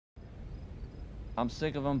I'm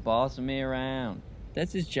sick of him bossing me around.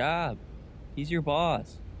 That's his job. He's your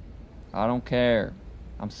boss. I don't care.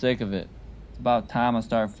 I'm sick of it. It's about time I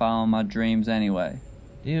start following my dreams anyway.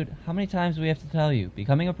 Dude, how many times do we have to tell you?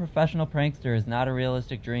 Becoming a professional prankster is not a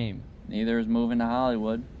realistic dream. Neither is moving to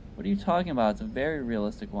Hollywood. What are you talking about? It's a very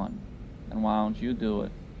realistic one. And why don't you do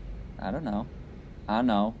it? I don't know. I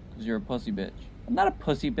know, because you're a pussy bitch. I'm not a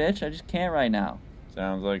pussy bitch, I just can't right now.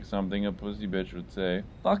 Sounds like something a pussy bitch would say.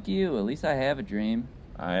 Fuck you, at least I have a dream.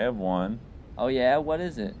 I have one. Oh yeah, what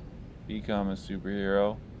is it? Become a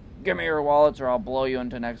superhero. Give me your wallets or I'll blow you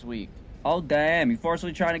into next week. Oh damn, you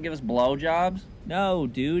forcefully trying to give us blowjobs? No,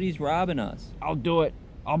 dude, he's robbing us. I'll do it.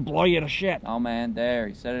 I'll blow you to shit. Oh man, there,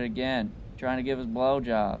 he said it again. Trying to give us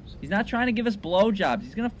blowjobs. He's not trying to give us blowjobs.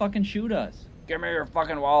 He's gonna fucking shoot us. Give me your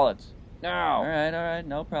fucking wallets. Now. Alright,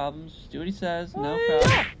 no problems. Just do what he says. No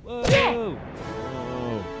problem. Whoa!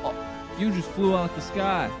 Oh, you just flew out the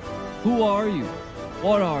sky. Who are you?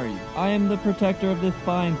 What are you? I am the protector of this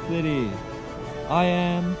fine city. I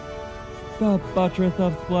am the Buttress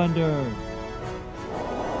of Splendor.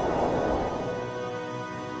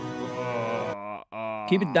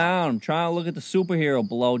 Keep it down. I'm trying to look at the superhero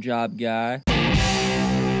blowjob guy.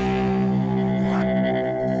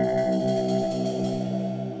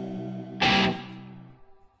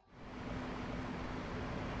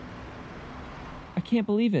 I can't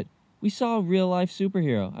believe it. We saw a real-life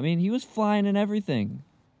superhero. I mean, he was flying and everything.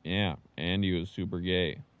 Yeah, and he was super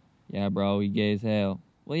gay. Yeah, bro, he gay as hell.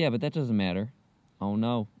 Well, yeah, but that doesn't matter. Oh,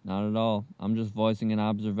 no, not at all. I'm just voicing an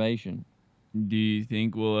observation. Do you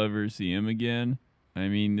think we'll ever see him again? I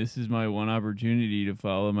mean, this is my one opportunity to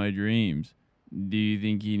follow my dreams. Do you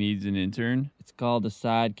think he needs an intern? It's called a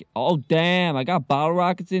sidekick. Oh, damn, I got bottle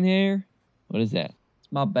rockets in here? What is that?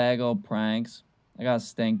 It's my bag of pranks. I got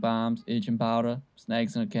stink bombs, itching powder,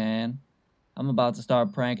 snakes in a can. I'm about to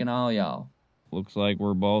start pranking all y'all. Looks like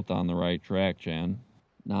we're both on the right track, Chan.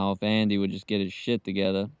 Now, if Andy would just get his shit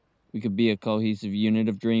together, we could be a cohesive unit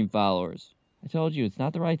of dream followers. I told you, it's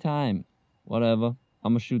not the right time. Whatever.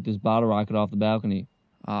 I'm gonna shoot this bottle rocket off the balcony.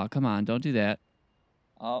 Aw, come on, don't do that.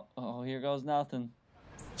 Oh, here goes nothing.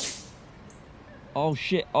 Oh,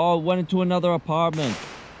 shit. Oh, it went into another apartment.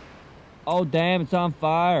 Oh, damn, it's on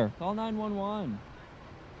fire. Call 911.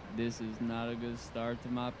 This is not a good start to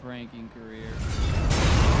my pranking career.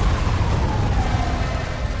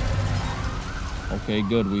 Okay,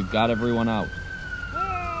 good. We've got everyone out.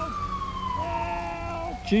 Help!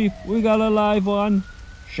 Help! Chief, we got a live one.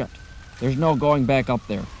 Shit. There's no going back up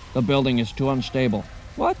there. The building is too unstable.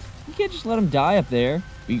 What? You can't just let him die up there.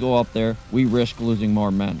 We go up there, we risk losing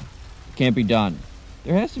more men. It can't be done.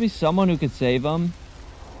 There has to be someone who could save him.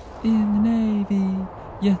 In the Navy,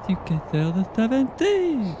 yes, you can sail the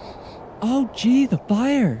 17. Oh, gee, the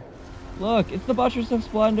fire. Look, it's the Buttress of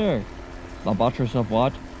Splendor. The Buttress of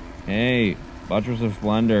what? Hey, Buttress of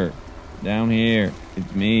Splendor. Down here.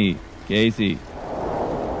 It's me, Casey.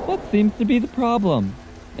 What seems to be the problem?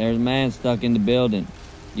 There's a man stuck in the building.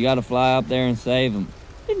 You gotta fly up there and save him.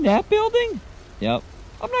 In that building? Yep.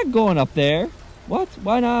 I'm not going up there. What?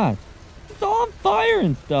 Why not? It's all on fire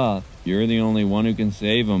and stuff. You're the only one who can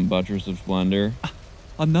save him, Buttress of Splendor.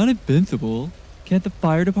 I'm not invincible. Can't the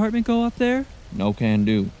fire department go up there? No can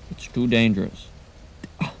do. It's too dangerous.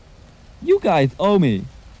 You guys owe me.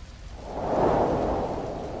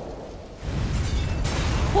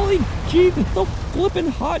 Holy jeez, it's so flippin'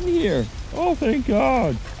 hot in here. Oh, thank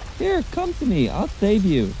God. Here, come to me. I'll save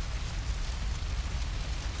you.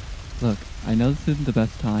 Look, I know this isn't the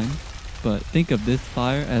best time, but think of this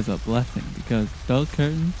fire as a blessing because those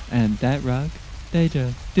curtains and that rug, they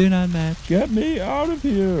just do not match. Get me out of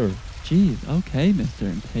here. Jeez, okay, Mr.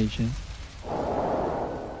 Impatient.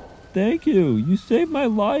 Thank you. You saved my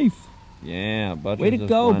life. Yeah, Buttress Way to of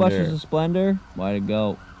go, Splendor. Buttress of Splendor. Way to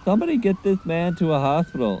go. Somebody get this man to a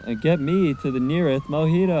hospital and get me to the nearest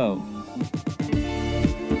mojito.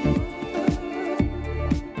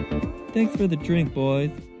 Thanks for the drink, boys.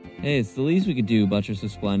 Hey, it's the least we could do, Buttress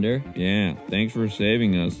of Splendor. Yeah, thanks for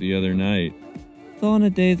saving us the other night. It's all in a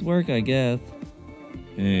day's work, I guess.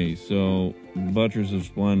 Hey, so, Buttress of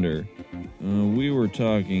Splendor, we were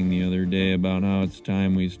talking the other day about how it's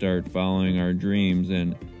time we start following our dreams,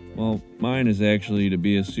 and, well, mine is actually to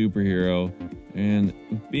be a superhero, and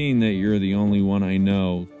being that you're the only one I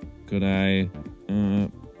know, could I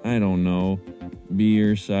don't know, be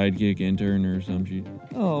your sidekick intern or some shit?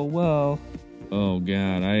 Oh, well. Oh,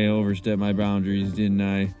 God, I overstepped my boundaries, didn't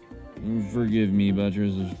I? Forgive me,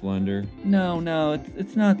 Buttress of Splendor. No,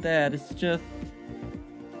 it's not that. It's just...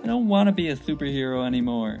 I don't want to be a superhero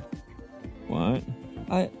anymore. What?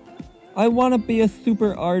 I want to be a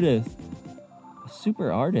super artist. A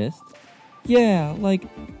super artist? Yeah, like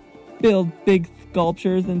build big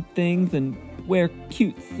sculptures and things and wear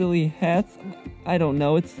cute, silly hats. I don't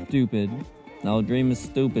know, it's stupid. No dream is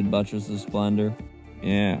stupid, Buttress of Splendor.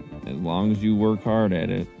 Yeah, as long as you work hard at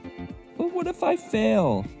it. But what if I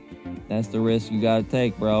fail? That's the risk you gotta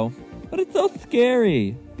take, bro. But it's so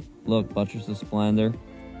scary. Look, Buttress of Splendor,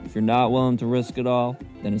 if you're not willing to risk it all,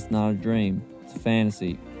 then it's not a dream. It's a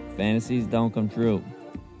fantasy. Fantasies don't come true.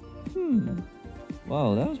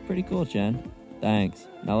 Whoa, that was pretty cool, Chen. Thanks.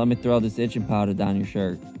 Now let me throw this itching powder down your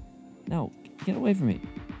shirt. No, get away from me.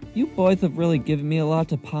 You boys have really given me a lot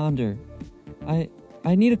to ponder. I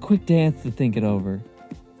need a quick dance to think it over.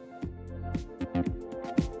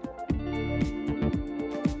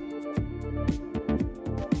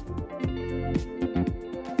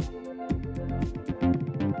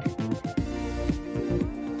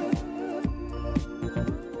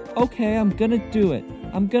 Okay, I'm gonna do it.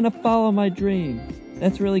 I'm gonna follow my dream.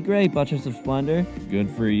 That's really great, Buttress of Splendor. Good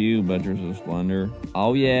for you, Buttress of Splendor.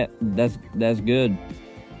 Oh yeah, that's good.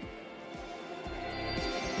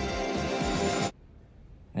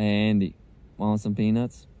 Hey Andy, want some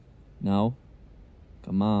peanuts? No?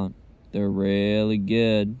 Come on, they're really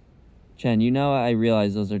good. Chen, you know I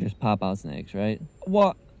realize those are just pop-out snakes, right?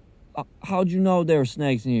 What? How'd you know there were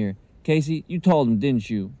snakes in here? Casey, you told him, didn't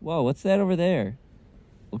you? Whoa, what's that over there?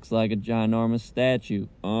 Looks like a ginormous statue.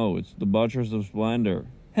 Oh, it's the Buttress of Splendor.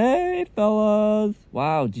 Hey, fellas!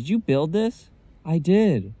 Wow, did you build this? I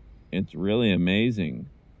did. It's really amazing.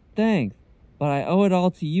 Thanks, but I owe it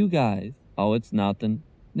all to you guys. Oh, it's nothing.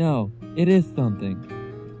 No, it is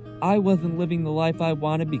something. I wasn't living the life I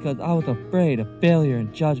wanted because I was afraid of failure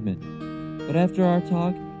and judgment. But after our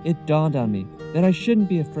talk, it dawned on me that I shouldn't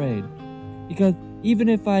be afraid. Because even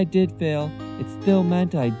if I did fail, it still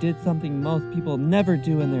meant I did something most people never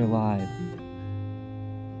do in their lives.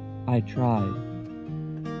 I tried.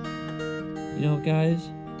 You know, guys,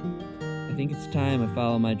 I think it's time I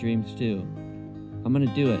follow my dreams too. I'm gonna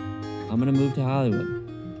do it. I'm gonna move to Hollywood.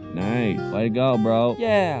 Nice. Way to go, bro.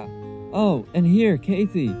 Yeah. Oh, and here,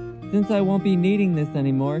 Casey, since I won't be needing this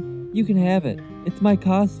anymore, you can have it. It's my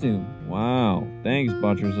costume. Wow. Thanks,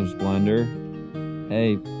 Buttress of Splendor.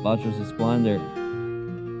 Hey, Buttress of Splendor.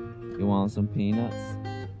 You want some peanuts?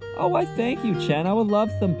 Oh, I thank you, Chen. I would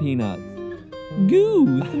love some peanuts.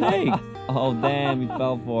 Goo, snakes. Oh, damn, he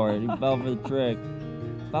fell for it. He fell for the trick.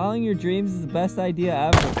 Following your dreams is the best idea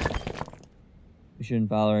ever. We shouldn't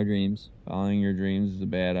follow our dreams. Following your dreams is a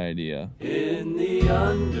bad idea. In the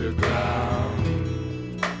underground,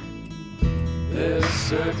 there's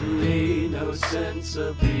certainly no sense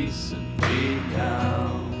of peace and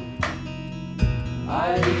renown.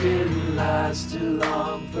 I didn't last too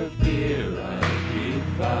long for fear I'd be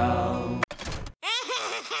found.